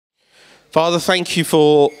Father, thank you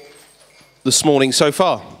for this morning so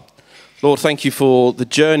far. Lord, thank you for the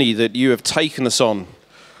journey that you have taken us on,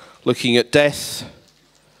 looking at death,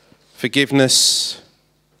 forgiveness,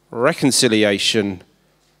 reconciliation,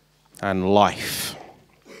 and life.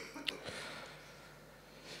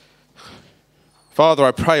 Father,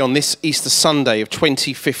 I pray on this Easter Sunday of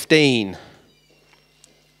 2015,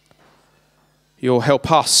 you'll help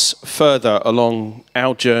us further along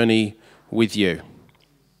our journey with you.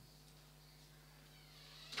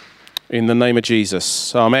 In the name of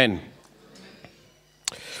Jesus, amen.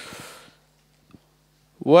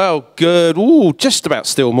 Well, good. Just about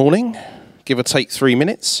still morning, give or take 3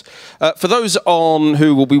 minutes. For those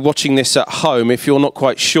who will be watching this at home, if you're not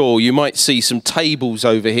quite sure, you might see some tables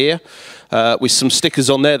over here with some stickers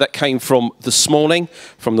on there that came from this morning,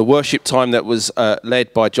 from the worship time that was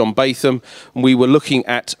led by John Batham. We were looking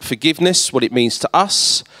at forgiveness, what it means to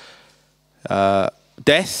us,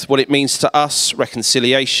 death, what it means to us,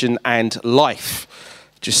 reconciliation, and life.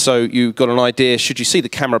 Just so you've got an idea, should you see the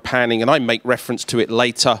camera panning, and I make reference to it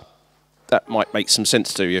later, that might make some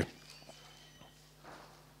sense to you.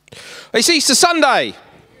 It's Easter Sunday.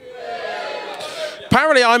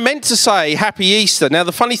 Apparently I meant to say Happy Easter. Now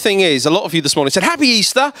the funny thing is, a lot of you this morning said Happy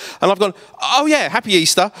Easter, and I've gone, oh yeah, Happy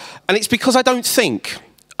Easter, and it's because I don't think.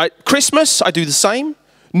 Christmas, I do the same.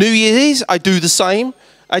 New Year's, I do the same.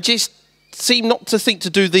 I just seem not to think to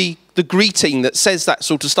do the greeting that says that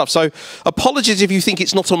sort of stuff. So apologies if you think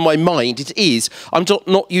it's not on my mind. It is. I'm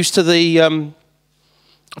not used to the...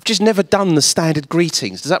 I've just never done the standard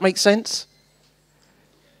greetings. Does that make sense?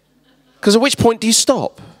 Because at which point do you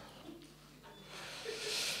stop?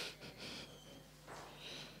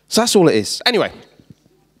 So that's all it is. Anyway,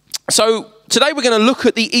 so today we're going to look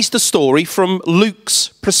at the Easter story from Luke's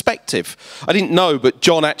perspective. I didn't know, but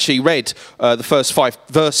John actually read the first 5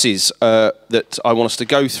 verses that I want us to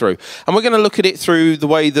go through. And we're going to look at it through the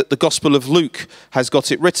way that the Gospel of Luke has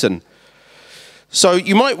got it written. So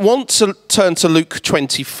you might want to turn to Luke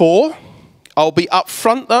 24. I'll be up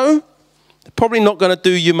front though. Probably not going to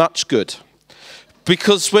do you much good,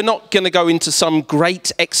 because we're not going to go into some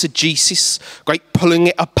great exegesis, great pulling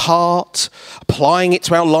it apart, applying it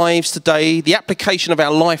to our lives today. The application of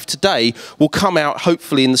our life today will come out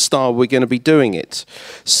hopefully in the style we're going to be doing it.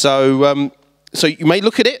 So you may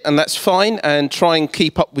look at it, and that's fine, and try and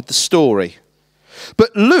keep up with the story.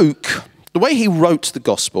 But Luke, the way he wrote the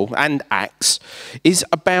Gospel and Acts, is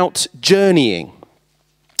about journeying.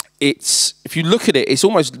 If you look at it, it's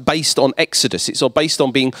almost based on Exodus. It's all based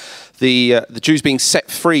on being the Jews being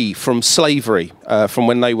set free from slavery, from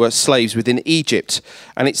when they were slaves within Egypt.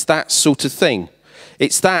 And it's that sort of thing.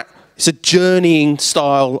 It's a journeying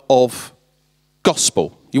style of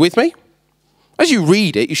gospel. You with me? As you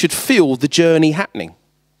read it, you should feel the journey happening.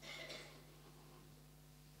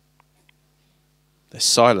 There's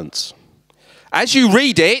silence. As you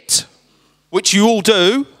read it, which you all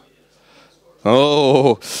do,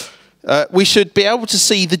 we should be able to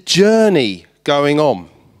see the journey going on.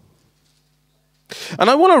 And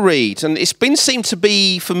I want to read, and it's seemed to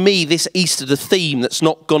be, for me, this Easter, the theme that's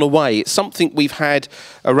not gone away. It's something we've had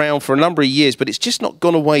around for a number of years, but it's just not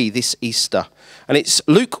gone away this Easter. And it's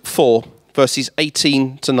Luke 4, verses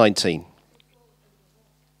 18 to 19.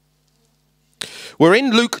 We're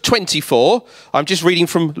in Luke 24. I'm just reading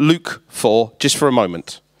from Luke 4, just for a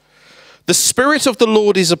moment. The Spirit of the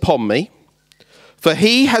Lord is upon me, for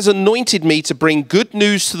he has anointed me to bring good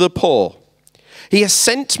news to the poor. He has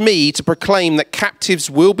sent me to proclaim that captives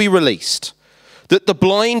will be released, that the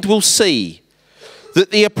blind will see,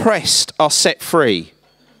 that the oppressed are set free,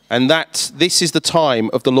 and that this is the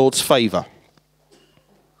time of the Lord's favour.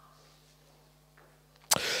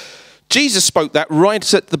 Jesus spoke that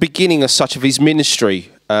right at the beginning of such of his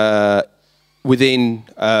ministry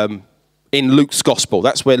in Luke's Gospel.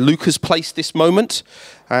 That's where Luke has placed this moment,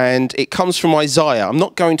 and it comes from Isaiah. I'm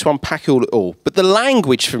not going to unpack it all, but the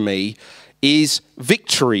language for me is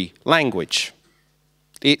victory language.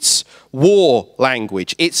 It's war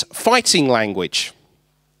language. It's fighting language.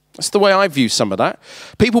 That's the way I view some of that.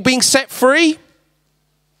 People being set free,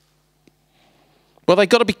 well, they've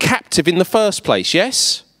got to be captive in the first place,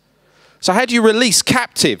 yes? So how do you release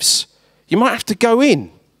captives? You might have to go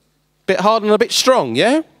in. A bit hard and a bit strong,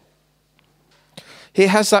 yeah? He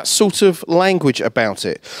has that sort of language about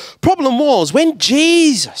it. Problem was, when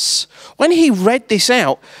he read this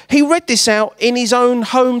out in his own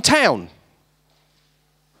hometown.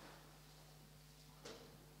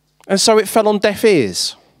 And so it fell on deaf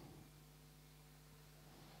ears.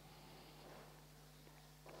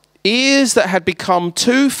 Ears that had become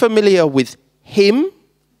too familiar with him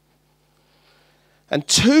and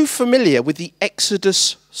too familiar with the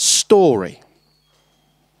Exodus story.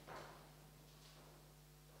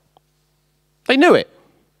 They knew it.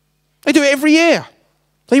 They do it every year.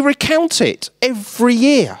 They recount it every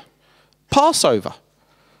year. Passover.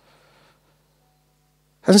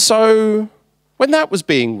 And so, when that was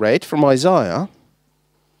being read from Isaiah,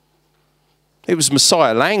 it was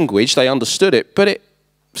Messiah language, they understood it, but it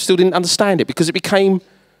still didn't understand it because it became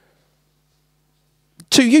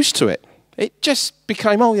too used to it. It just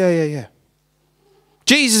became, oh yeah.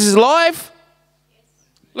 Jesus is alive?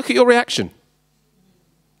 Look at your reaction.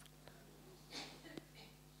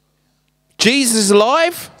 Jesus is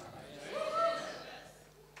alive?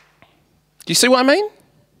 Do you see what I mean?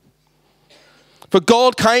 For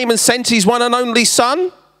God came and sent his one and only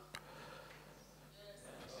Son.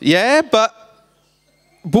 Yeah, but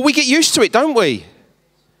we get used to it, don't we?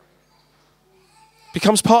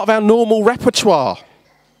 Becomes part of our normal repertoire.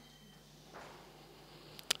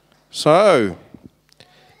 So,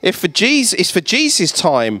 if for Jesus'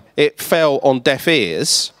 time it fell on deaf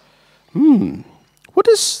ears, what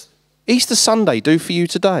does Easter Sunday do for you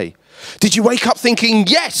today? Did you wake up thinking,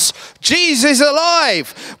 yes, Jesus is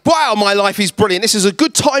alive? Wow, my life is brilliant. This is a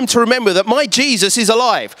good time to remember that my Jesus is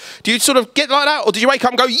alive. Do you sort of get like that? Or did you wake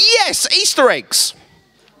up and go, yes, Easter eggs?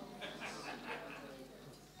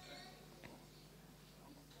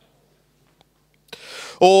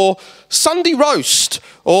 Or Sunday roast,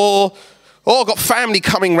 or I've got family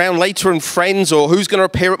coming round later and friends, or who's going to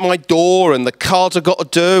appear at my door and the cards I've got to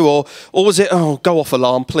do, or was it, oh, go off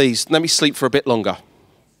alarm, please, let me sleep for a bit longer.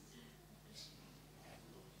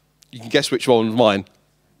 You can guess which one was mine.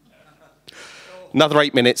 Another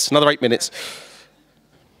 8 minutes.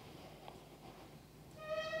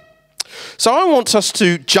 So I want us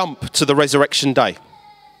to jump to the resurrection day.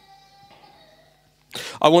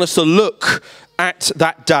 I want us to look at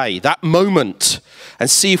that day, that moment, and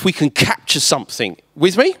see if we can capture something.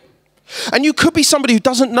 With me? And you could be somebody who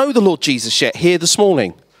doesn't know the Lord Jesus yet here this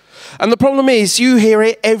morning. And the problem is you hear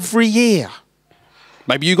it every year.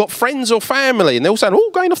 Maybe you've got friends or family and they're all saying, oh,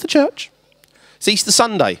 going off to church. It's Easter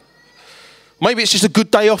Sunday. Maybe it's just a good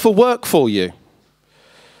day off of work for you.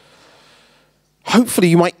 Hopefully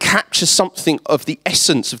you might capture something of the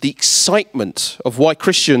essence of the excitement of why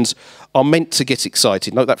Christians are meant to get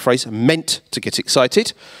excited. Note that phrase, meant to get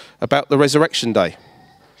excited about the resurrection day.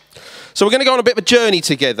 So we're going to go on a bit of a journey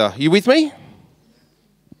together. Are you with me?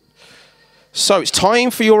 So it's time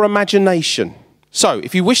for your imagination. So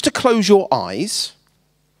if you wish to close your eyes,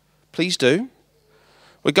 please do.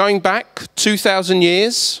 We're going back 2,000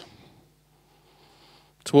 years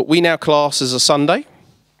to what we now class as a Sunday.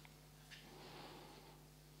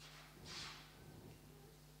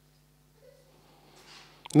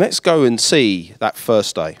 Let's go and see that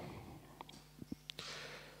first day.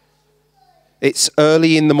 It's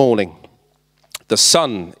early in the morning. The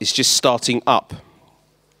sun is just starting up.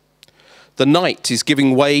 The night is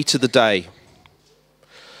giving way to the day.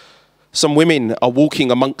 Some women are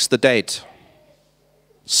walking amongst the dead,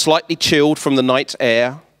 slightly chilled from the night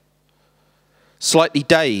air, slightly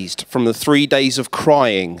dazed from the 3 days of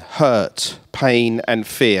crying, hurt, pain, and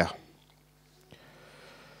fear.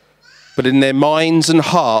 But in their minds and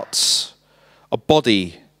hearts, a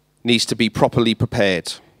body needs to be properly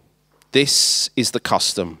prepared. This is the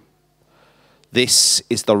custom. This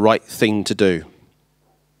is the right thing to do.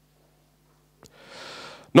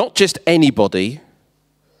 Not just anybody,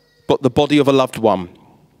 but the body of a loved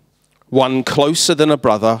one closer than a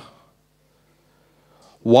brother,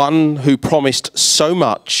 one who promised so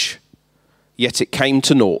much, yet it came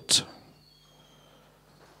to naught.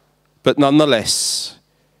 But nonetheless,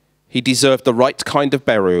 he deserved the right kind of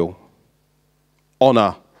burial.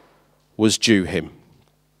 Honor was due him.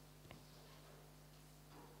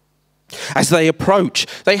 As they approach,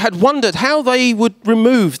 they had wondered how they would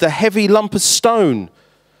remove the heavy lump of stone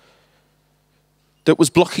that was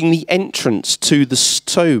blocking the entrance to the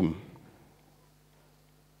tomb.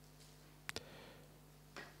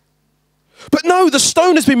 But no, the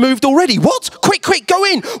stone has been moved already. What? Quick, go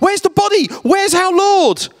in. Where's the body? Where's our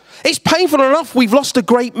Lord? It's painful enough we've lost a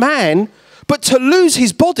great man, but to lose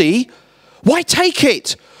his body, why take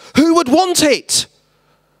it? Who would want it?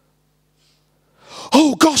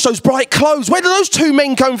 Oh gosh, those bright clothes. Where do those two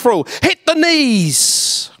men come from? Hit the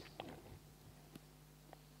knees.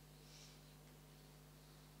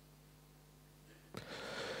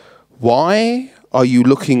 Why are you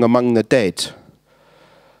looking among the dead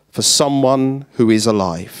for someone who is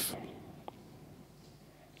alive?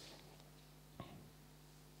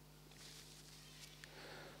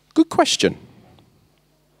 Good question.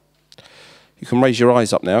 You can raise your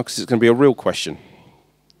eyes up now because it's going to be a real question.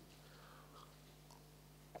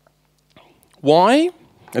 Why,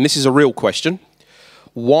 and this is a real question,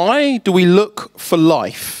 why do we look for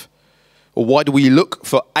life, or why do we look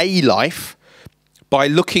for a life by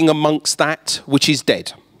looking amongst that which is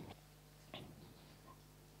dead?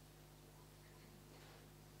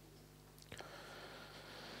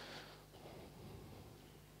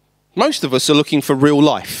 Most of us are looking for real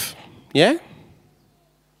life, yeah?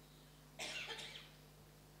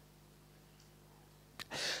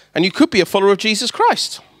 And you could be a follower of Jesus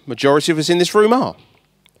Christ. Majority of us in this room are.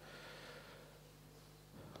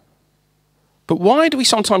 But why do we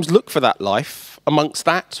sometimes look for that life amongst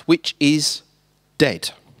that which is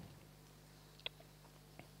dead?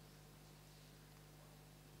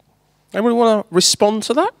 Anyone want to respond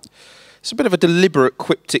to that? It's a bit of a deliberate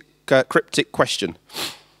cryptic question.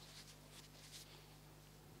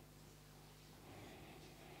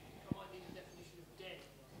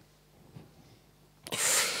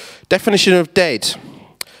 Definition of dead.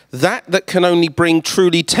 That can only bring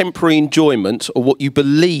truly temporary enjoyment, or what you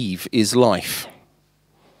believe is life.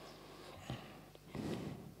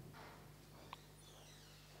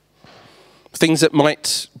 Things that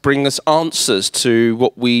might bring us answers to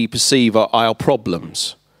what we perceive are our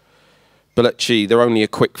problems. But actually, they're only a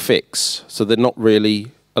quick fix, so they're not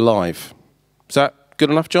really alive. Is that good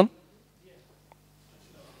enough, John?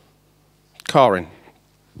 Karin.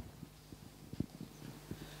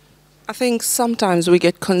 I think sometimes we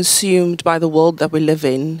get consumed by the world that we live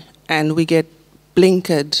in, and we get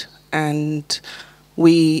blinkered, and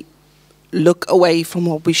we look away from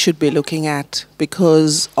what we should be looking at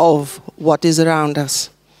because of what is around us.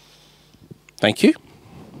 Thank you.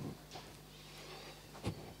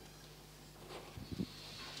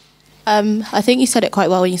 I think you said it quite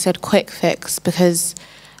well when you said quick fix, because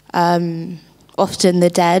often the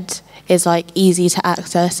dead is like easy to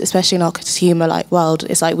access, especially in our consumer world.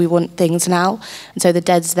 It's like we want things now, and so the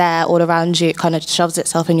dead's there all around you. It kind of shoves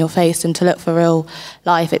itself in your face, and to look for real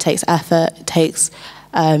life, it takes effort, it takes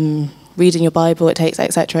reading your Bible, it takes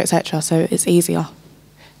etc., etc. So it's easier.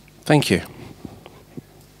 Thank you.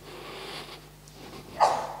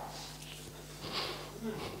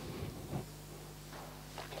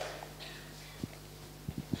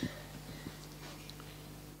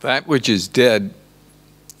 That which is dead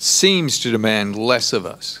seems to demand less of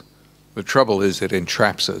us. The trouble is it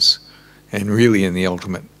entraps us, and really in the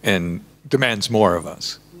ultimate, and demands more of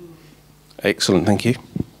us. Excellent, thank you.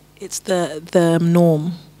 It's the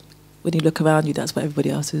norm. When you look around you, that's what everybody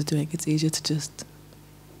else is doing. It's easier to just...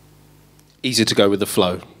 Easier to go with the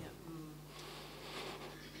flow.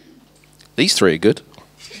 These three are good.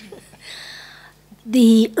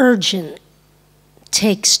 The urgent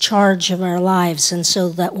takes charge of our lives, and so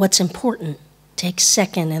that what's important takes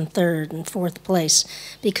second and third and fourth place,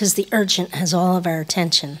 because the urgent has all of our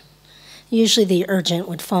attention. Usually the urgent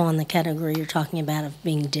would fall in the category you're talking about of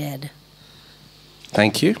being dead.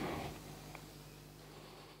 Thank you.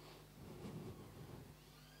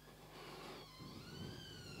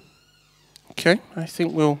 Okay, I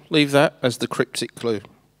think we'll leave that as the cryptic clue.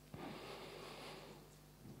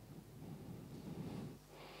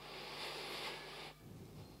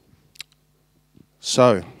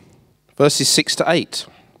 So, verses 6 to 8.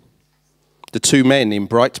 The two men in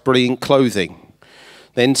bright, brilliant clothing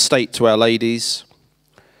then state to our ladies,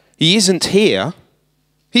 "He isn't here.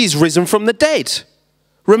 He's risen from the dead.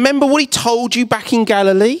 Remember what he told you back in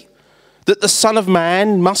Galilee? That the Son of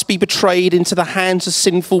Man must be betrayed into the hands of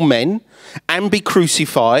sinful men and be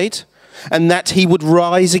crucified, and that he would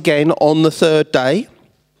rise again on the third day."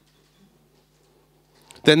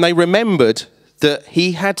 Then they remembered that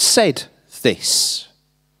he had said this.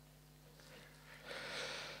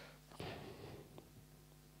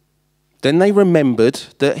 Then they remembered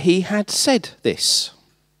that he had said this.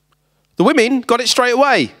 The women got it straight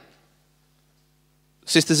away.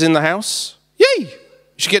 Sisters in the house, yay! You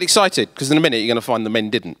should get excited, because in a minute you're going to find the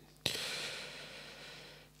men didn't.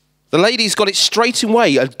 The ladies got it straight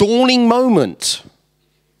away, a dawning moment.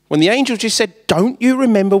 When the angel just said, "Don't you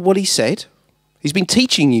remember what he said? He's been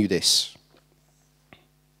teaching you this."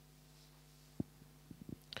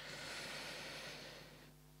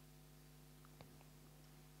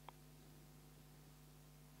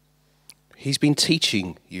 He's been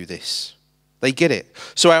teaching you this. They get it.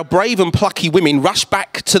 So our brave and plucky women rush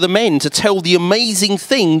back to the men to tell the amazing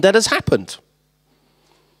thing that has happened.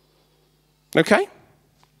 Okay?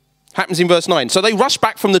 Happens in verse 9. So they rush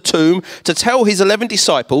back from the tomb to tell his 11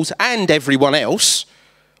 disciples and everyone else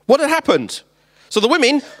what had happened. So the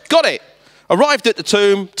women got it. Arrived at the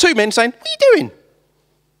tomb, two men saying, "What are you doing?"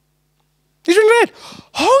 He's risen from the dead.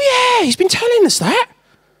 "Oh yeah, he's been telling us that.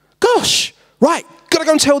 Gosh, right. Got to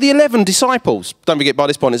go and tell the 11 disciples." Don't forget, by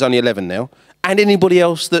this point, it's only 11 now. and anybody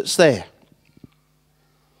else that's there.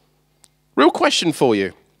 Real question for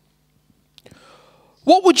you.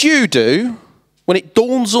 What would you do when it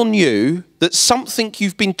dawns on you that something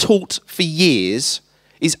you've been taught for years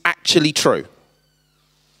is actually true?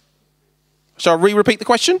 Shall I repeat the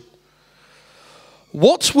question?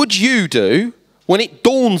 What would you do when it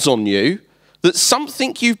dawns on you that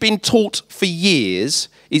something you've been taught for years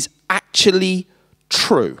is actually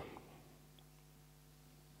true?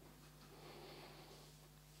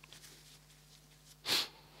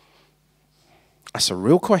 That's a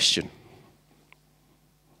real question.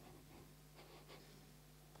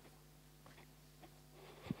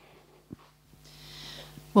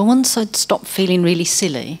 Well, once I'd stopped feeling really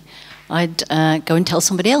silly, I'd go and tell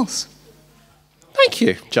somebody else. Thank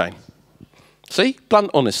you, Jane. See?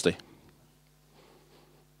 Blunt honesty.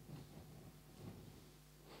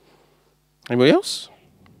 Anybody else?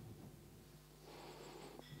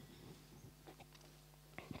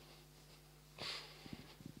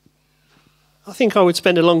 I think I would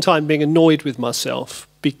spend a long time being annoyed with myself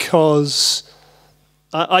because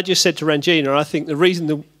I just said to Ranjina, I think the reason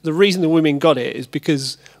the women got it is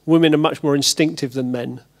because women are much more instinctive than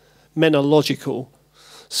men. Men are logical.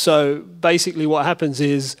 So basically what happens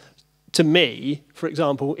is, to me, for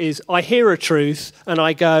example, is I hear a truth and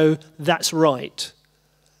I go, that's right.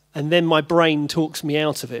 And then my brain talks me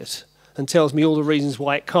out of it and tells me all the reasons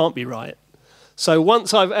why it can't be right. So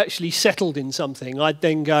once I've actually settled in something, I'd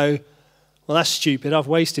then go, well, that's stupid. I've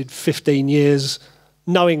wasted 15 years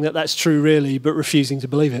knowing that that's true really, but refusing to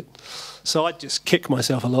believe it. So I'd just kick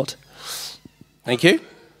myself a lot. Thank you.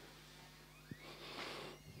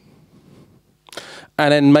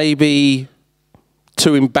 And then maybe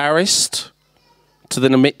too embarrassed to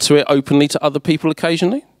then admit to it openly to other people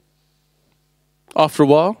occasionally? After a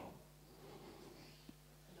while?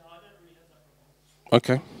 No, I don't really have that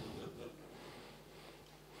problem. Okay.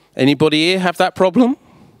 Anybody here have that problem?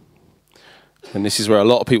 And this is where a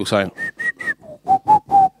lot of people say,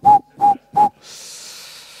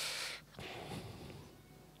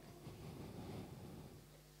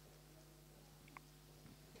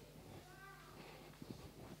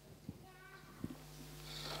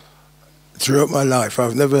 throughout my life,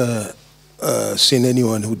 I've never seen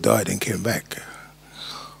anyone who died and came back.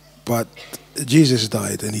 But Jesus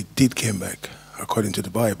died and he did come back, according to the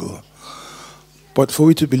Bible. But for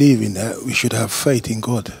we to believe in that, we should have faith in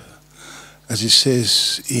God. As it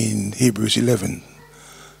says in Hebrews 11,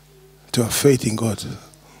 to have faith in God.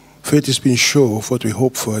 Faith is being sure of what we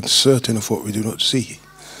hope for and certain of what we do not see.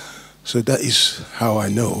 So that is how I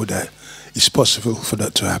know that it's possible for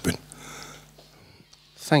that to happen.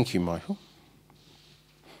 thank you, Michael.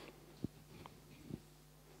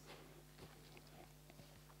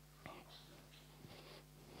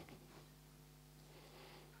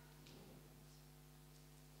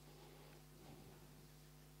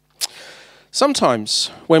 Sometimes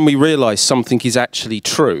when we realise something is actually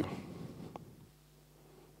true,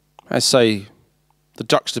 as say the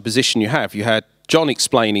juxtaposition you had John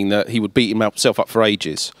explaining that he would beat himself up for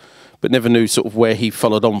ages, but never knew sort of where he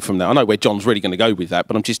followed on from that. I know where John's really going to go with that,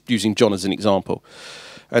 but I'm just using John as an example.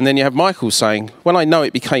 And then you have Michael saying, when I know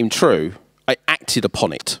it became true, I acted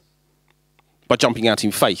upon it by jumping out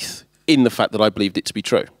in faith in the fact that I believed it to be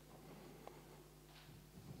true.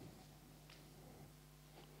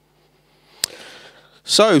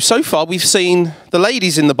 So far we've seen the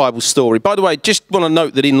ladies in the Bible story. By the way, just want to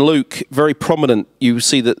note that in Luke, very prominent, you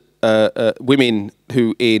see that women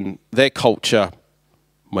who in their culture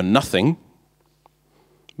were nothing,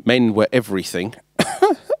 men were everything.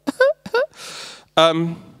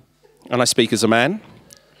 And I speak as a man.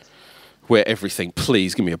 We're everything.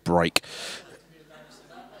 Please give me a break.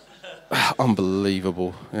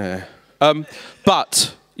 Unbelievable. Yeah.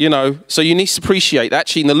 But you know, so you need to appreciate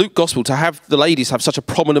actually in the Luke Gospel to have the ladies have such a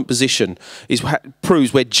prominent position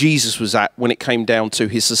proves where Jesus was at when it came down to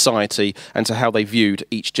his society and to how they viewed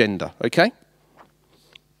each gender. Okay?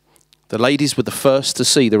 The ladies were the first to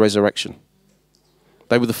see the resurrection.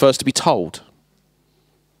 They were the first to be told.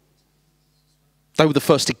 They were the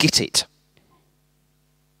first to get it.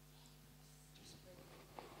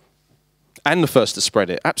 And the first to spread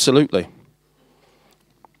it. Absolutely.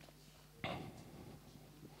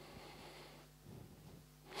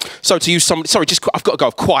 So to use some, sorry, I've got to go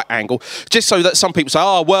a quiet angle, just so that some people say,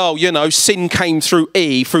 oh, well, you know, sin came through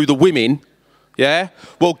Eve, through the women, yeah?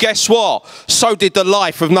 Well, guess what? So did the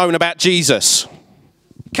life of knowing about Jesus.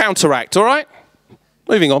 Counteract, all right?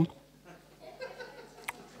 Moving on.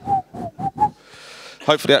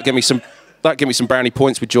 Hopefully that'll give me some brownie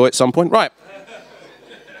points with Joy at some point. Right.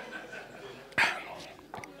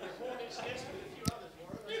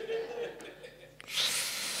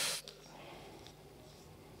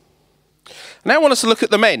 Now I want us to look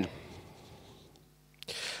at the men.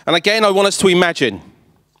 And again, I want us to imagine.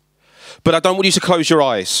 But I don't want you to close your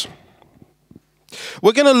eyes.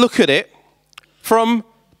 We're going to look at it from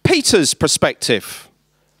Peter's perspective.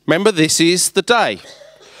 Remember, this is the day.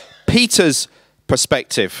 Peter's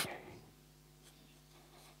perspective.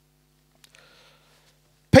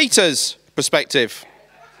 Peter's perspective.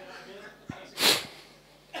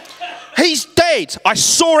 He's dead. I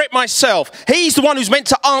saw it myself. He's the one who's meant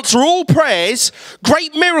to answer all prayers.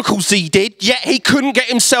 Great miracles he did, yet he couldn't get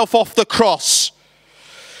himself off the cross.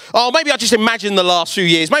 Oh, maybe I just imagined the last few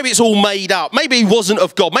years. Maybe it's all made up. Maybe he wasn't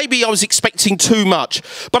of God. Maybe I was expecting too much.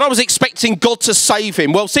 But I was expecting God to save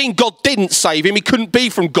him. Well, seeing God didn't save him, he couldn't be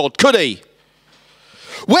from God, could he?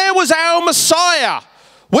 Where was our Messiah?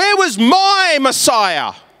 Where was my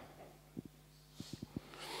Messiah?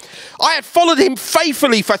 I had followed him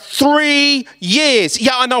faithfully for 3 years.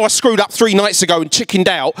 Yeah, I know I screwed up 3 nights ago and chickened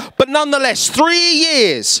out, but nonetheless, 3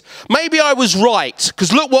 years. Maybe I was right,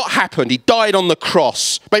 because look what happened. He died on the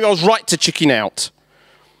cross. Maybe I was right to chicken out.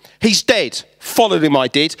 He's dead. Followed him, I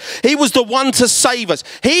did. He was the one to save us.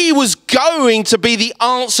 He was going to be the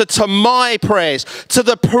answer to my prayers, to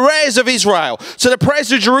the prayers of Israel, to the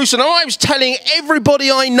prayers of Jerusalem. I was telling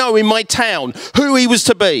everybody I know in my town who he was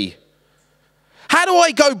to be. How do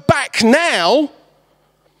I go back now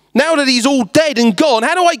that he's all dead and gone?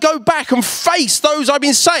 How do I go back and face those I've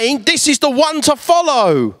been saying, this is the one to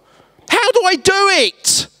follow? How do I do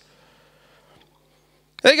it?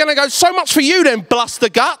 They're going to go, so much for you then, bluster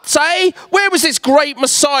guts, eh? Where was this great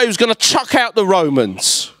Messiah who's going to chuck out the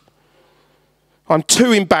Romans? I'm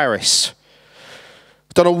too embarrassed.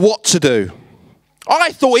 Don't know what to do.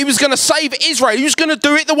 I thought he was going to save Israel. He was going to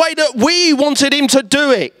do it the way that we wanted him to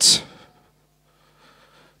do it.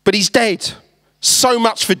 But he's dead. So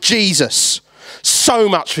much for Jesus. So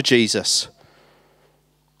much for Jesus.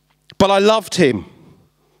 But I loved him.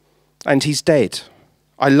 And he's dead.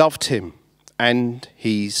 I loved him. And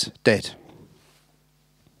he's dead.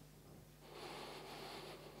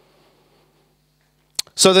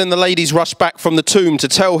 So then the ladies rushed back from the tomb to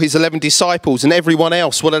tell his 11 disciples and everyone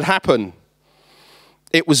else what had happened.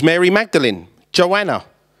 It was Mary Magdalene, Joanna,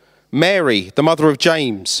 Mary, the mother of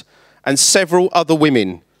James, and several other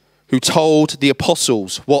women who told the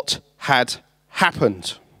apostles what had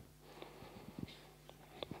happened.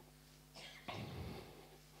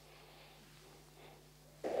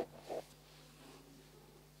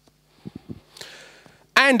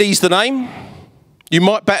 Andy's the name. You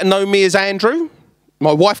might better know me as Andrew.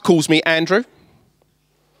 My wife calls me Andrew.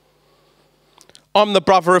 I'm the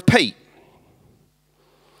brother of Pete.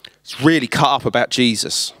 He's really cut up about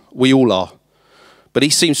Jesus. We all are. But he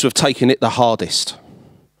seems to have taken it the hardest.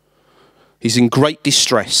 He's in great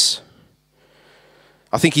distress.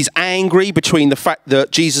 I think he's angry between the fact that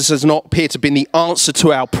Jesus has not appeared to have been the answer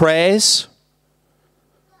to our prayers.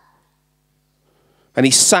 And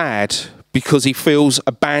he's sad because he feels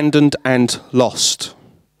abandoned and lost.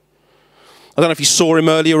 I don't know if you saw him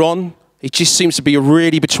earlier on. He just seems to be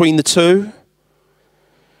really between the two.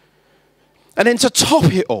 And then to top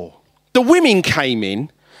it all, the women came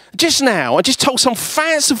in just now and just told some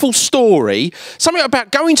fanciful story, something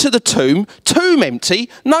about going to the tomb empty,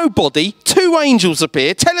 no body, 2 angels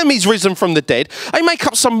appear, tell him he's risen from the dead. They make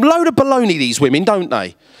up some load of baloney, these women, don't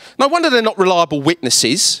they? No wonder they're not reliable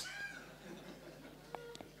witnesses.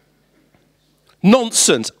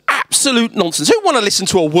 Nonsense, absolute nonsense. Who want to listen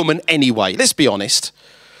to a woman anyway? Let's be honest.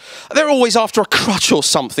 They're always after a crutch or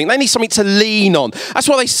something. They need something to lean on. That's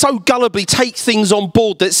why they so gullibly take things on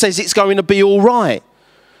board that says it's going to be all right.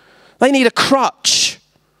 They need a crutch.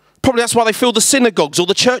 Probably that's why they fill the synagogues or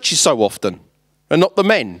the churches so often, and not the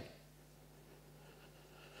men.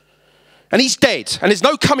 And he's dead, and there's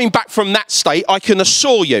no coming back from that state, I can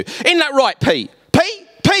assure you. Isn't that right, Pete?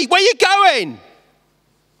 Pete, where you going?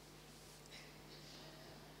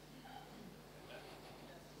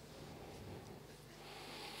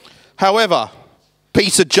 However,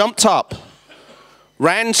 Peter jumped up,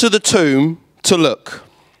 ran to the tomb to look.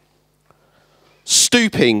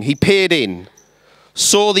 Stooping, he peered in,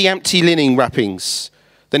 saw the empty linen wrappings.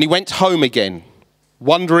 Then he went home again,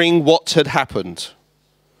 wondering what had happened.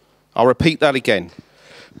 I'll repeat that again.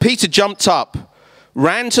 Peter jumped up,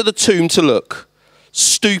 ran to the tomb to look.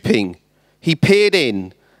 Stooping, he peered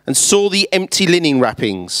in and saw the empty linen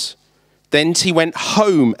wrappings. Then he went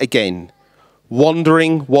home again,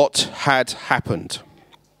 wondering what had happened.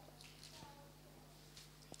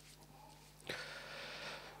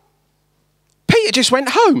 Peter just went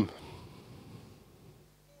home.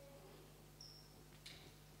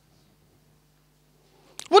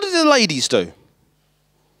 What did the ladies do?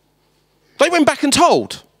 They went back and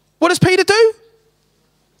told. What does Peter do?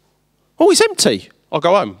 Oh, it's empty. I'll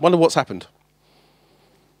go home. Wonder what's happened.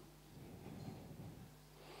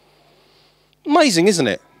 Amazing, isn't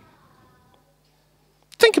it?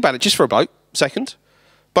 Think about it just for a second.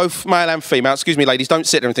 Both male and female. Excuse me, ladies, don't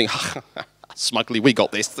sit there and think, smugly, we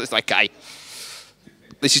got this. It's okay.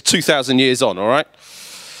 This is 2,000 years on, all right?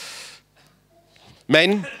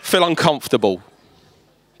 Men feel uncomfortable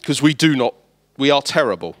because we are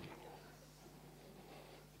terrible.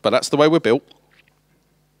 But that's the way we're built.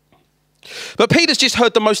 But Peter's just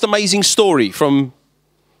heard the most amazing story from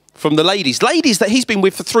the ladies that he's been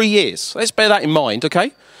with for 3 years. Let's bear that in mind,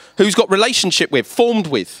 okay? Who's got relationship with, formed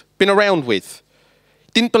with, been around with.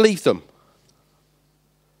 Didn't believe them.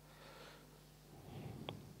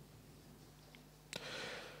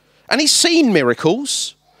 And he's seen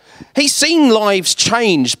miracles. He's seen lives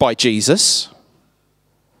changed by Jesus.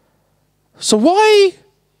 So why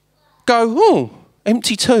go, oh,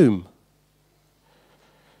 empty tomb?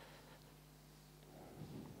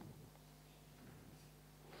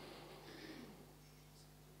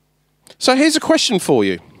 So here's a question for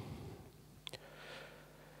you.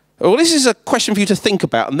 Well, this is a question for you to think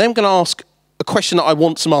about, and then I'm going to ask a question that I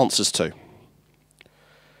want some answers to.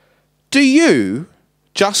 Do you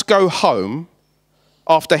just go home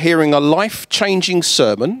after hearing a life-changing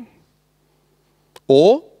sermon,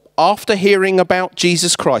 or after hearing about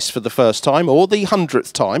Jesus Christ for the first time, or the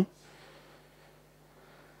 100th time,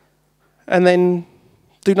 and then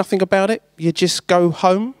do nothing about it? You just go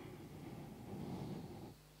home?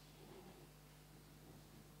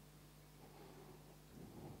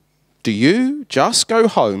 Do you just go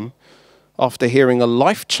home after hearing a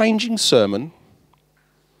life-changing sermon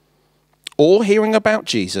or hearing about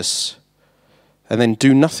Jesus and then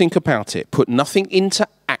do nothing about it, put nothing into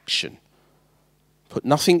action, put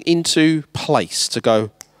nothing into place to go,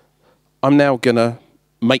 I'm now going to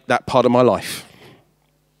make that part of my life?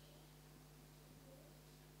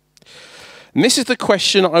 And this is the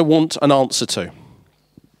question I want an answer to.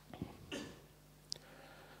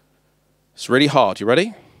 It's really hard. You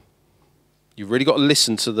ready? You've really got to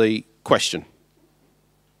listen to the question.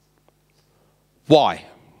 Why?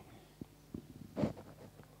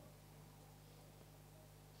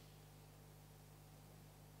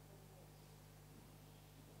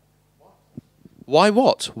 Why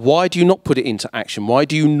what? Why do you not put it into action? Why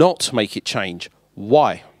do you not make it change?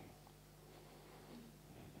 Why?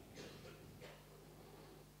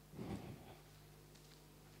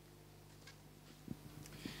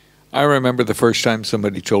 I remember the first time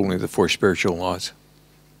somebody told me the 4 spiritual laws.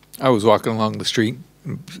 I was walking along the street,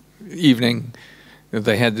 evening.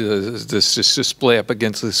 They had this display up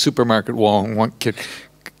against the supermarket wall, and one kid,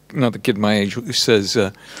 another kid my age, says,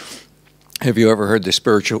 have you ever heard the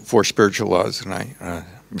 4 spiritual laws? And I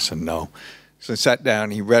said, no. So I sat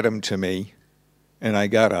down, he read them to me, and I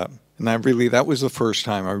got up. And that was the first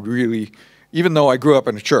time I really, even though I grew up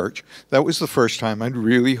in a church, that was the first time I'd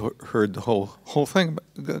really heard the whole thing about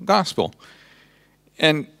the gospel.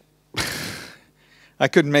 And I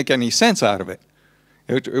couldn't make any sense out of it.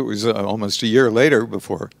 It was almost a year later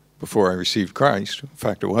before I received Christ. In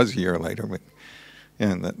fact, it was a year later,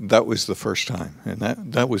 and that was the first time. And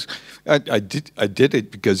that was I did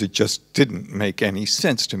it because it just didn't make any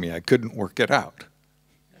sense to me. I couldn't work it out.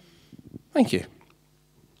 Thank you.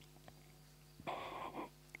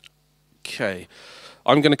 Okay,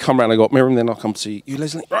 I'm going to come round. I got Miriam, then I'll come to you,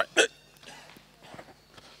 Leslie. Right.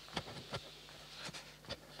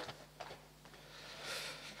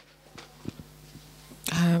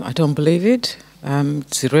 I don't believe it.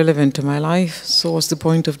 It's irrelevant to my life. So what's the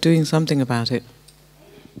point of doing something about it?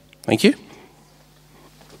 Thank you.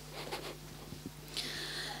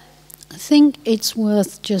 I think it's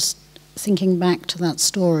worth just thinking back to that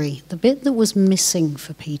story. The bit that was missing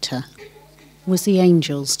for Peter was the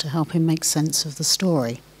angels to help him make sense of the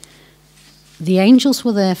story. The angels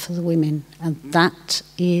were there for the women, and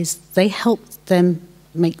they helped them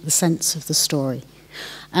make the sense of the story.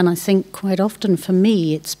 And I think quite often for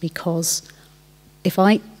me, it's because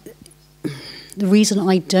the reason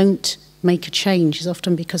I don't make a change is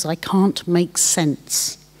often because I can't make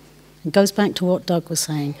sense. It goes back to what Doug was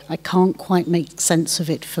saying. I can't quite make sense of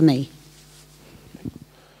it for me.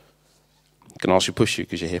 Can I ask you to push you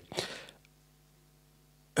because you're here?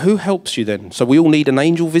 Who helps you then? So we all need an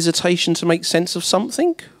angel visitation to make sense of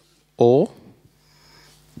something? Or?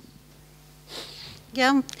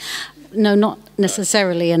 Yeah. No, not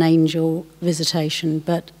necessarily an angel visitation,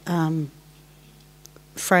 but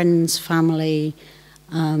friends, family,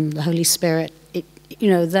 the Holy Spirit.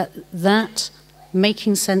 That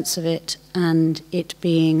making sense of it and it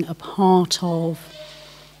being a part of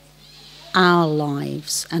our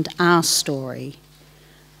lives and our story.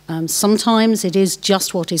 Sometimes it is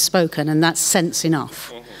just what is spoken, and that's sense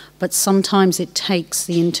enough. But sometimes it takes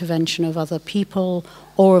the intervention of other people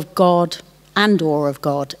or of God or of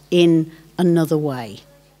God in another way.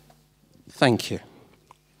 Thank you.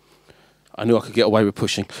 I knew I could get away with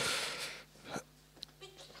pushing.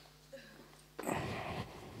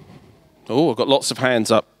 Oh, I've got lots of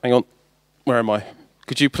hands up. Hang on. Where am I?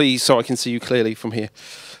 Could you please, so I can see you clearly from here?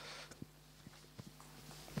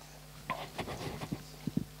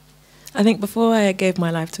 I think before I gave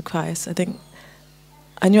my life to Christ,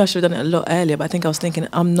 I knew I should have done it a lot earlier, but I think I was thinking,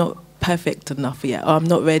 I'm not perfect enough yet, or I'm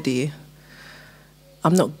not ready.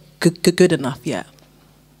 I'm not good enough yet.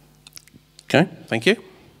 Okay, thank you.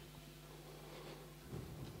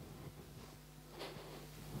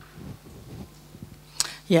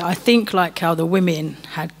 Yeah, I think like how the women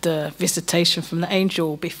had the visitation from the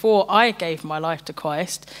angel before I gave my life to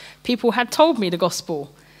Christ, people had told me the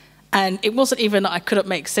gospel. And it wasn't even that I couldn't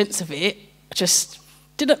make sense of it, it just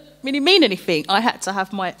didn't really mean anything. I had to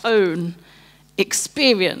have my own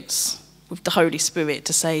experience with the Holy Spirit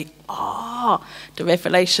to say, the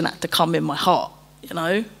revelation had to come in my heart, you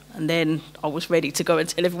know? And then I was ready to go and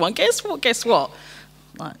tell everyone, guess what?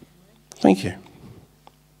 Like, thank you.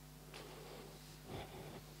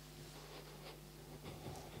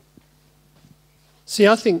 See,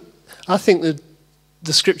 I think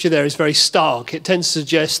the scripture there is very stark. It tends to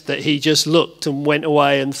suggest that he just looked and went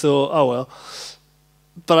away and thought, oh well.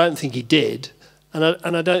 But I don't think he did, and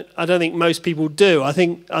I don't think most people do. I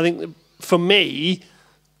think that for me,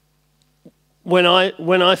 when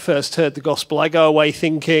I first heard the gospel, I go away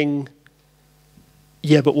thinking,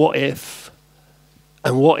 yeah, but what if?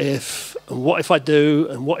 And what if? And what if I do?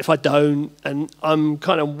 And what if I don't? And I'm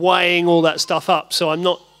kind of weighing all that stuff up. So I'm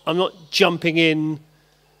not jumping in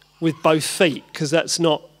with both feet, because that's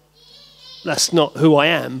not who I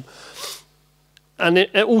am. And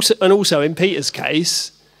also in Peter's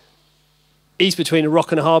case, he's between a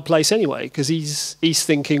rock and a hard place anyway, because he's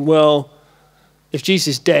thinking, well, if Jesus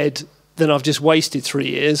is dead, then I've just wasted 3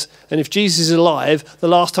 years. And if Jesus is alive, the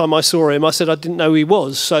last time I saw him, I said I didn't know who he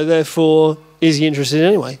was. So therefore, is he interested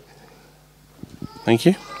anyway? Thank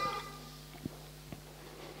you.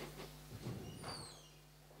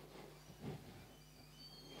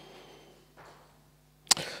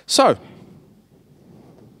 So,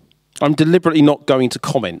 I'm deliberately not going to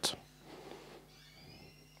comment.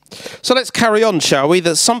 So let's carry on, shall we?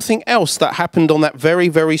 There's something else that happened on that very,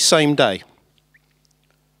 very same day.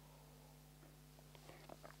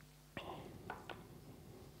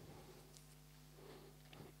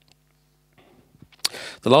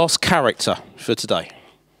 The last character for today.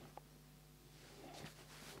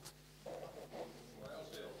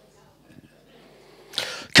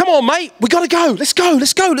 Come on, mate. We got to go. Let's go.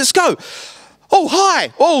 Let's go. Let's go. Oh,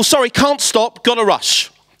 hi. Oh, sorry. Can't stop. Got to rush.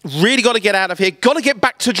 Really got to get out of here. Got to get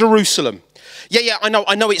back to Jerusalem. Yeah, I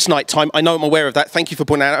know it's night time. I know, I'm aware of that. Thank you for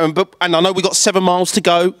pointing that out. And I know we've got 7 miles to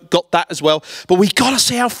go. Got that as well. But we got to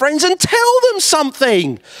see our friends and tell them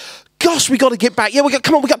something. Gosh, we got to get back. Yeah,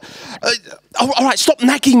 come on. All right, stop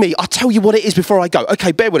nagging me. I'll tell you what it is before I go.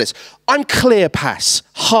 Okay, bear with us. I'm Cleopas.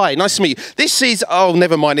 Hi, nice to meet you. This is, oh,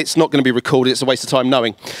 never mind. It's not going to be recorded. It's a waste of time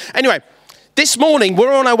knowing. Anyway, this morning,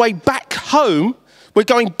 we're on our way back home. We're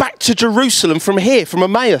going back to Jerusalem from here, from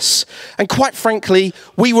Emmaus. And quite frankly,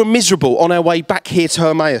 we were miserable on our way back here to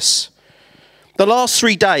Emmaus. The last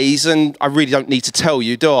 3 days, and I really don't need to tell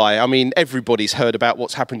you, do I? I mean, everybody's heard about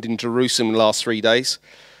what's happened in Jerusalem in the last 3 days.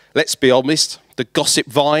 Let's be honest, the gossip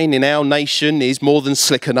vine in our nation is more than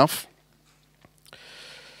slick enough.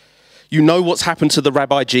 You know what's happened to the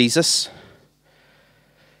Rabbi Jesus.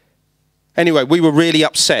 Anyway, we were really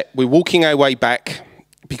upset. We're walking our way back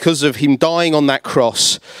because of him dying on that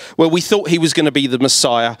cross, where we thought he was going to be the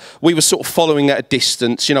Messiah. We were sort of following at a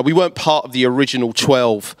distance. You know, we weren't part of the original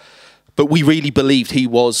 12, but we really believed he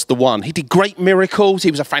was the one. He did great miracles.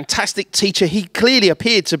 He was a fantastic teacher. He clearly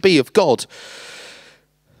appeared to be of God.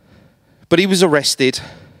 But he was arrested,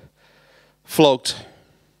 flogged,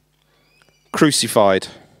 crucified.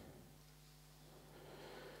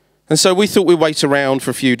 And so we thought we'd wait around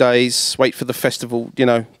for a few days, wait for the festival, you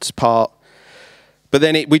know, to part. But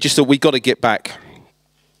then we just thought we'd got to get back.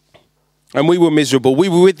 And we were miserable. We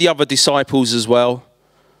were with the other disciples as well.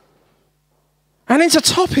 And then to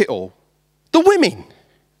top it all, the women.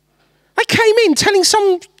 They came in telling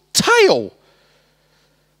some tale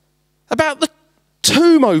about the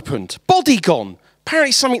tomb opened, body gone.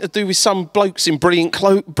 Apparently something to do with some blokes in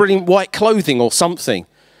brilliant white clothing or something.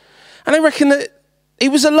 And they reckon that he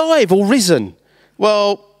was alive or risen.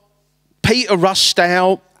 Well, Peter rushed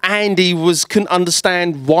out, Andy couldn't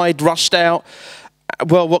understand why I'd rushed out.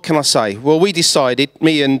 Well, what can I say? Well, we decided,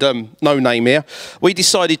 me and No Name here, we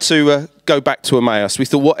decided to go back to Emmaus. We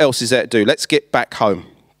thought, what else is there to do? Let's get back home.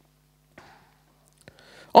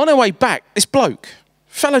 On our way back, this bloke,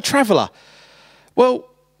 fellow traveller, well,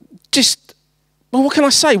 what can I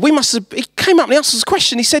say? He came up and asked us a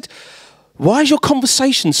question. He said, why is your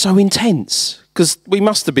conversation so intense? Because we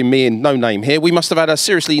must have been, me and No Name here, we must have had a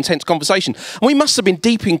seriously intense conversation. And we must have been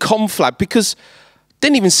deep in conflab because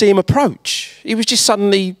didn't even see him approach. He was just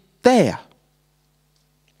suddenly there.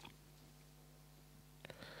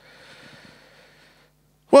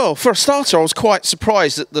 Well, for a starter, I was quite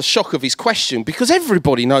surprised at the shock of his question because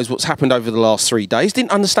everybody knows what's happened over the last 3 days.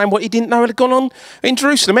 Didn't understand what he didn't know had gone on in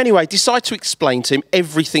Jerusalem. Anyway, decided to explain to him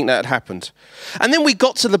everything that had happened. And then we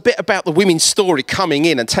got to the bit about the women's story coming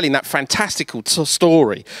in and telling that fantastical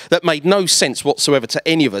story that made no sense whatsoever to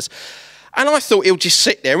any of us. And I thought he'll just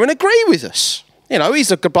sit there and agree with us. You know,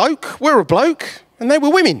 he's a bloke, we're a bloke, and they were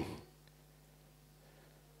women.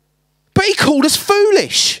 But he called us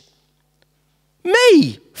foolish.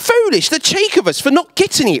 Me, foolish, the cheek of us for not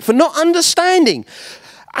getting it, for not understanding.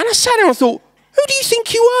 And I sat there and I thought, who do you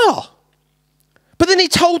think you are? But then he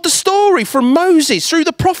told the story from Moses, through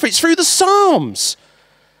the prophets, through the Psalms.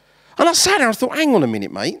 And I sat there and I thought, hang on a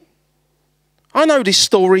minute, mate. I know this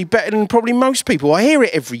story better than probably most people. I hear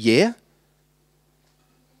it every year.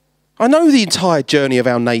 I know the entire journey of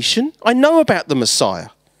our nation. I know about the Messiah.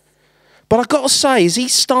 But I've got to say, as he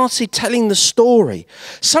started telling the story,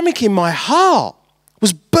 something in my heart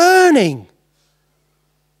was burning.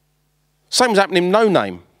 Same was happening in No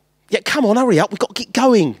Name. Yeah, come on, hurry up, we've got to get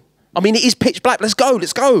going. I mean, it is pitch black, let's go,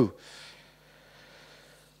 let's go.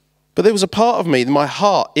 But there was a part of me, my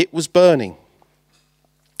heart, it was burning.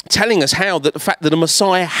 Telling us how that the fact that the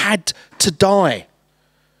Messiah had to die.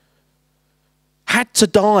 Had to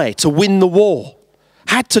die to win the war.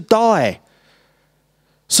 Had to die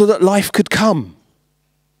so that life could come.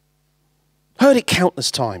 Heard it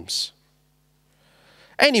countless times.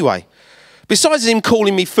 Anyway, besides him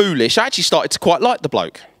calling me foolish, I actually started to quite like the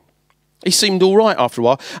bloke. He seemed all right after a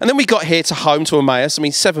while. And then we got here to home, to Emmaus. I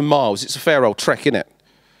mean, 7 miles. It's a fair old trek, isn't it?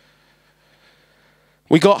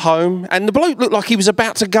 We got home, and the bloke looked like he was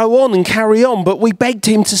about to go on and carry on, but we begged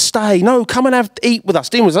him to stay. No, come and eat with us,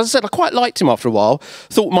 dinner with us. As I said, I quite liked him after a while.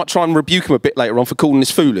 Thought we might try and rebuke him a bit later on for calling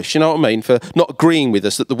us foolish, you know what I mean? For not agreeing with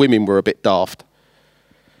us that the women were a bit daft.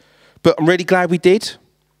 But I'm really glad we did,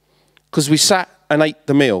 because we sat and ate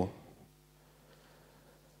the meal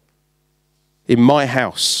in my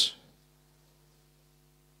house.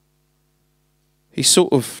 He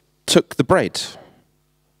sort of took the bread.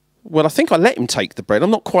 Well, I think I let him take the bread.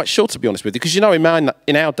 I'm not quite sure, to be honest with you, because you know, in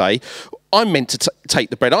our day, I'm meant to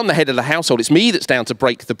take the bread. I'm the head of the household. It's me that's down to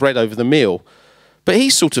break the bread over the meal. But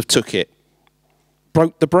he sort of took it,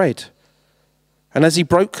 broke the bread. And as he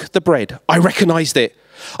broke the bread, I recognised it.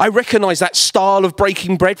 I recognised that style of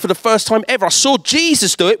breaking bread for the first time ever. I saw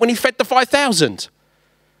Jesus do it when he fed the 5,000.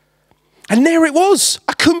 And there it was.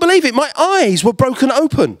 I couldn't believe it. My eyes were broken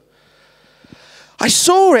open. I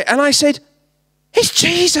saw it and I said, it's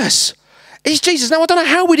Jesus. It's Jesus. Now, I don't know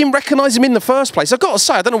how we didn't recognise him in the first place. I've got to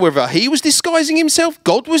say, I don't know whether he was disguising himself,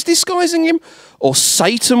 God was disguising him, or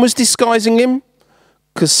Satan was disguising him.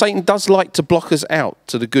 Because Satan does like to block us out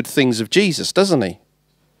to the good things of Jesus, doesn't he?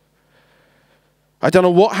 I don't know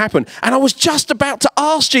what happened. And I was just about to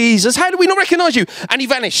ask Jesus, how do we not recognise you? And he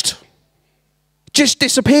vanished. Just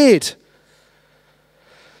disappeared.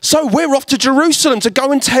 So we're off to Jerusalem to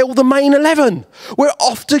go and tell the main 11. We're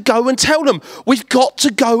off to go and tell them. We've got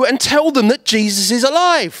to go and tell them that Jesus is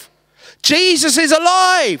alive. Jesus is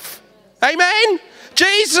alive. Amen?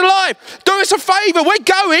 Jesus is alive. Do us a favour. We're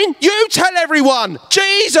going. You tell everyone.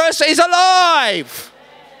 Jesus is alive.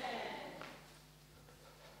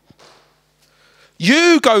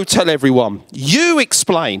 You go tell everyone. You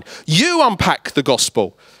explain. You unpack the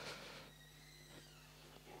gospel.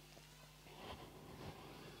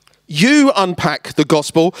 You unpack the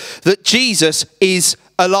gospel that Jesus is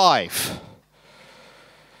alive.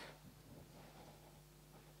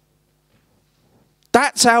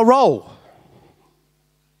 That's our role.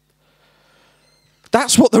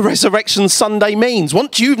 That's what the Resurrection Sunday means.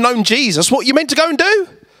 Once you've known Jesus, what are you meant to go and do?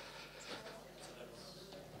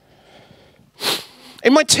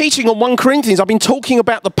 In my teaching on 1 Corinthians, I've been talking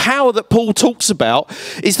about the power that Paul talks about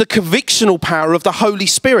is the convictional power of the Holy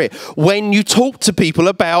Spirit when you talk to people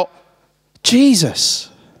about Jesus.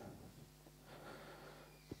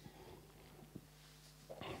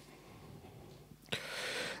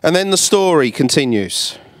 And then the story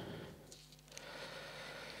continues.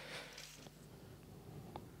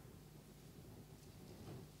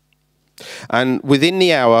 and within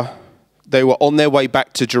the hour, they were on their way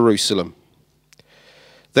back to Jerusalem.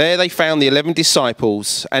 There they found the 11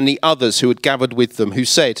 disciples and the others who had gathered with them, who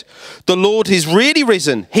said, "The Lord is really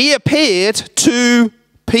risen. He appeared to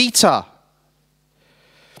Peter."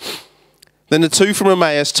 Then the two from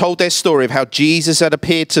Emmaus told their story of how Jesus had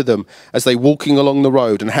appeared to them as they were walking along the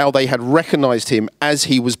road and how they had recognized him as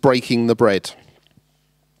he was breaking the bread.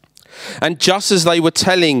 And just as they were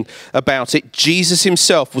telling about it, Jesus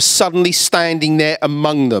himself was suddenly standing there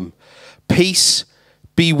among them. "Peace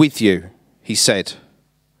be with you," he said.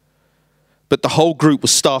 But the whole group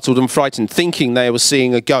was startled and frightened, thinking they were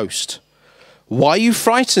seeing a ghost. "Why are you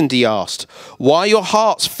frightened?" he asked. "Why are your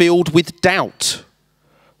hearts filled with doubt?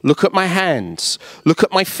 Look at my hands. Look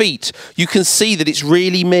at my feet. You can see that it's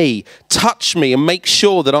really me. Touch me and make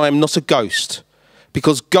sure that I am not a ghost,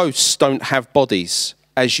 because ghosts don't have bodies,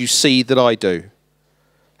 as you see that I do."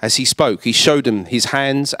 As he spoke, he showed them his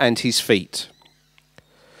hands and his feet.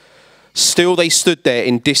 Still they stood there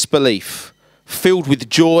in disbelief, filled with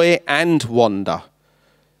joy and wonder.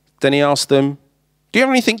 Then he asked them, "Do you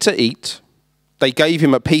have anything to eat?" They gave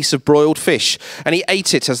him a piece of broiled fish, and he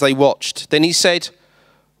ate it as they watched. Then he said,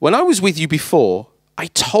 "When I was with you before, I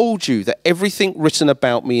told you that everything written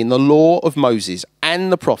about me in the law of Moses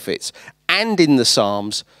and the prophets and in the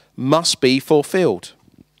Psalms must be fulfilled."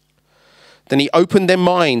 Then he opened their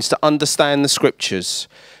minds to understand the scriptures,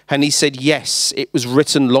 and he said, "Yes, it was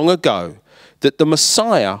written long ago that the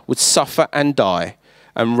Messiah would suffer and die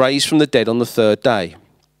and rise from the dead on the third day.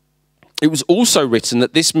 It was also written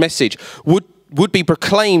that this message would be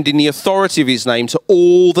proclaimed in the authority of his name to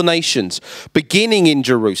all the nations, beginning in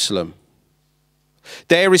Jerusalem.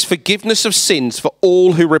 There is forgiveness of sins for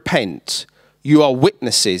all who repent. You are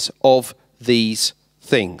witnesses of these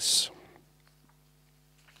things."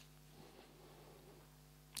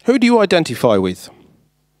 Who do you identify with?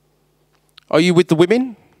 Are you with the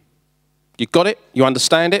women? You got it? You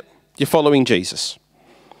understand it? You're following Jesus.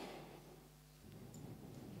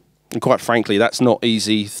 And quite frankly, that's not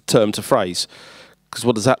easy term to phrase, because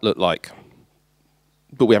what does that look like?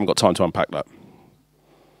 But we haven't got time to unpack that.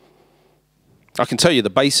 I can tell you the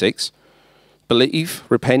basics. Believe,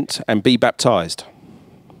 repent, and be baptized.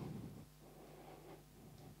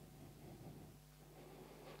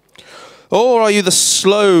 Or are you the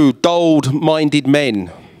slow, dull-minded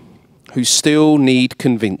men who still need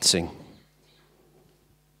convincing?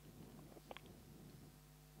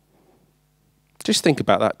 Just think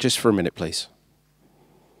about that just for a minute, please.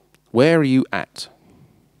 Where are you at?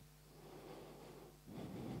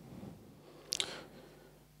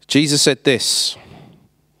 Jesus said this,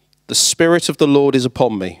 "The Spirit of the Lord is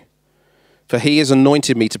upon me, for he has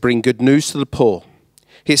anointed me to bring good news to the poor.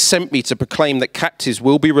 He has sent me to proclaim that captives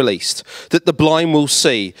will be released, that the blind will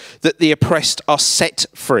see, that the oppressed are set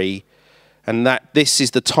free, and that this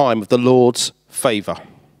is the time of the Lord's favor."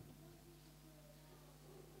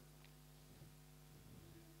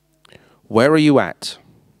 Where are you at?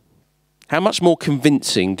 How much more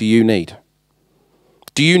convincing do you need?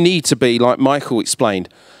 Do you need to be, like Michael explained,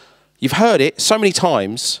 you've heard it so many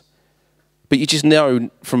times, but you just know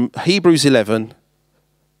from Hebrews 11,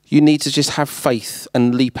 you need to just have faith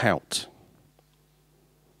and leap out.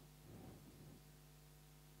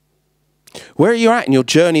 Where are you at in your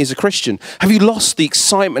journey as a Christian? Have you lost the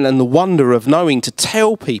excitement and the wonder of knowing to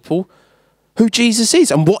tell people who Jesus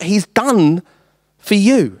is and what he's done for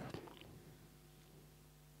you?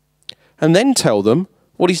 And then tell them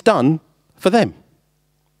what he's done for them.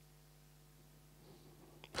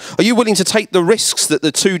 Are you willing to take the risks that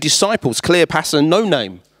the two disciples, Cleopas and No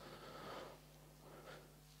Name,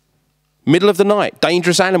 middle of the night,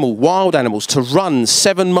 dangerous animal, wild animals, to run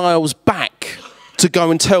 7 miles back to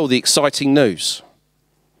go and tell the exciting news?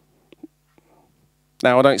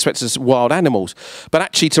 Now, I don't expect us wild animals, but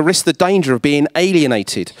actually to risk the danger of being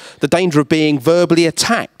alienated, the danger of being verbally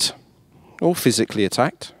attacked or physically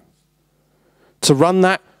attacked. To run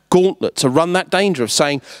that gauntlet, to run that danger of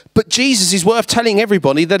saying, but Jesus is worth telling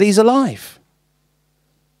everybody that he's alive.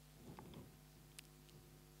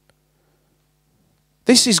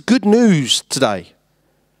 This is good news today.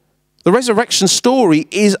 The resurrection story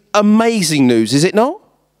is amazing news, is it not?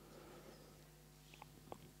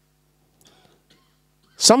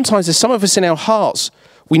 Sometimes there's some of us in our hearts,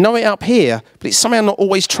 we know it up here, but it's somehow not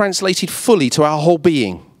always translated fully to our whole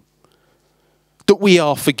being. That we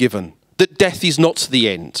are forgiven. That death is not the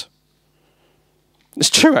end.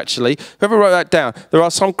 It's true, actually. Whoever wrote that down, there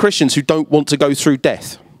are some Christians who don't want to go through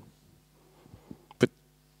death. But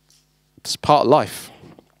it's part of life.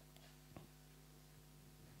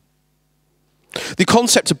 The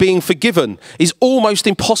concept of being forgiven is almost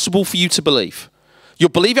impossible for you to believe. You'll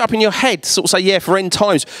believe it up in your head, sort of say, yeah, for end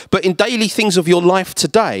times. But in daily things of your life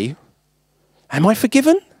today, am I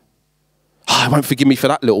forgiven? Oh, it won't forgive me for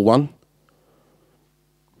that little one.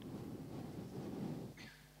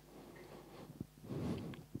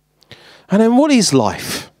 And then what is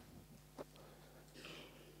life?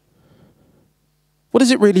 What does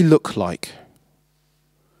it really look like?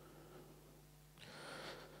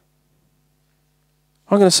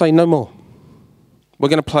 I'm going to say no more. We're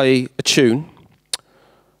going to play a tune,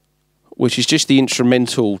 which is just the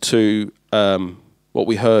instrumental to what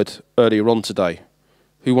we heard earlier on today.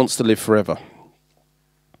 Who wants to live forever?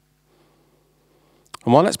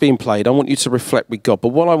 And while that's being played, I want you to reflect with God. But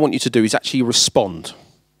what I want you to do is actually respond.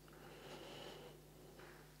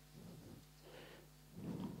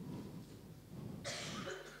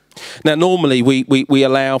 Now, normally we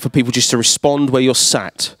allow for people just to respond where you're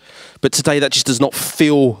sat. But today that just does not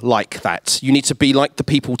feel like that. You need to be like the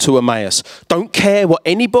people to Emmaus. Don't care what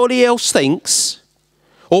anybody else thinks.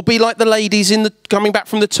 Or be like the ladies coming back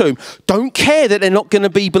from the tomb. Don't care that they're not going to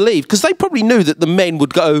be believed. Because they probably knew that the men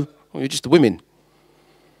would go, oh, you're just the women.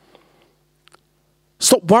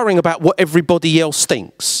 Stop worrying about what everybody else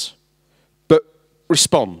thinks. But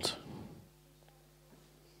respond.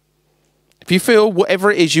 If you feel whatever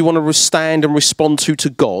it is you want to stand and respond to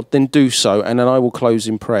God, then do so, and then I will close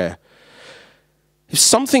in prayer. If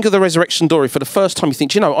something of the resurrection story, for the first time you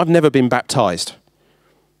think, you know, I've never been baptized.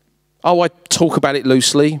 Oh, I talk about it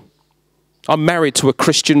loosely. I'm married to a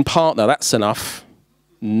Christian partner, that's enough.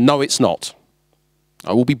 No, it's not.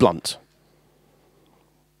 I will be blunt.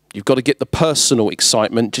 You've got to get the personal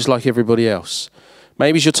excitement just like everybody else.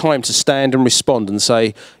 Maybe it's your time to stand and respond and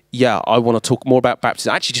say, yeah, I want to talk more about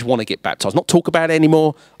baptism. I actually just want to get baptized. Not talk about it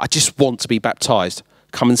anymore. I just want to be baptized.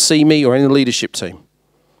 Come and see me or any of the leadership team.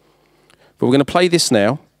 But we're going to play this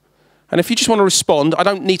now. And if you just want to respond, I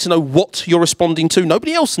don't need to know what you're responding to.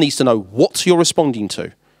 Nobody else needs to know what you're responding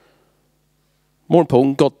to. More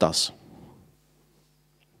important, God does.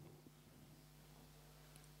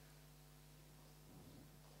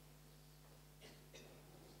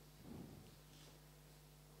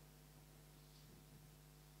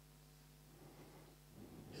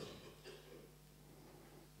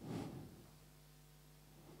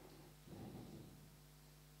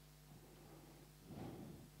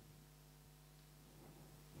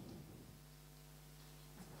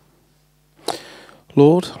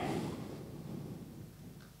 Lord,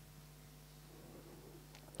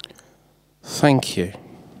 thank you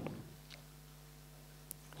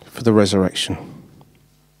for the resurrection.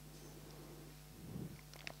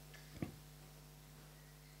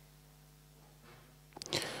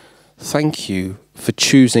 Thank you for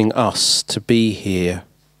choosing us to be here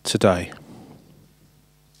today.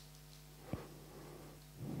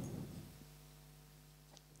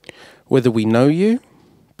 Whether we know you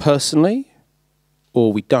personally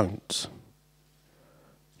or we don't,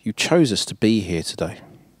 you chose us to be here today.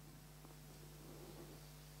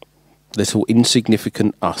 Little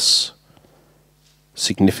insignificant us,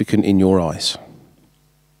 significant in your eyes.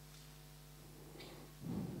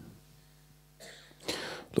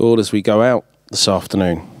 Lord, as we go out this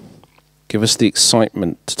afternoon, give us the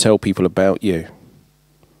excitement to tell people about you.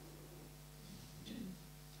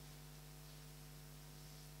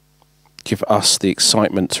 Give us the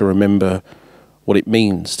excitement to remember what it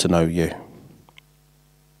means to know you.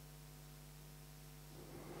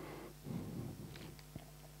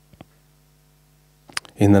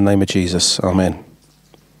 In the name of Jesus, amen.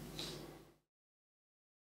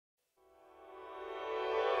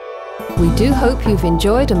 We do hope you've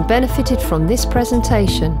enjoyed and benefited from this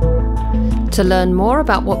presentation. To learn more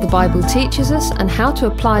about what the Bible teaches us and how to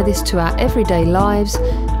apply this to our everyday lives,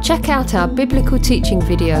 check out our biblical teaching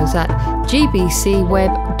videos at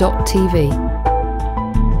gbcweb.tv.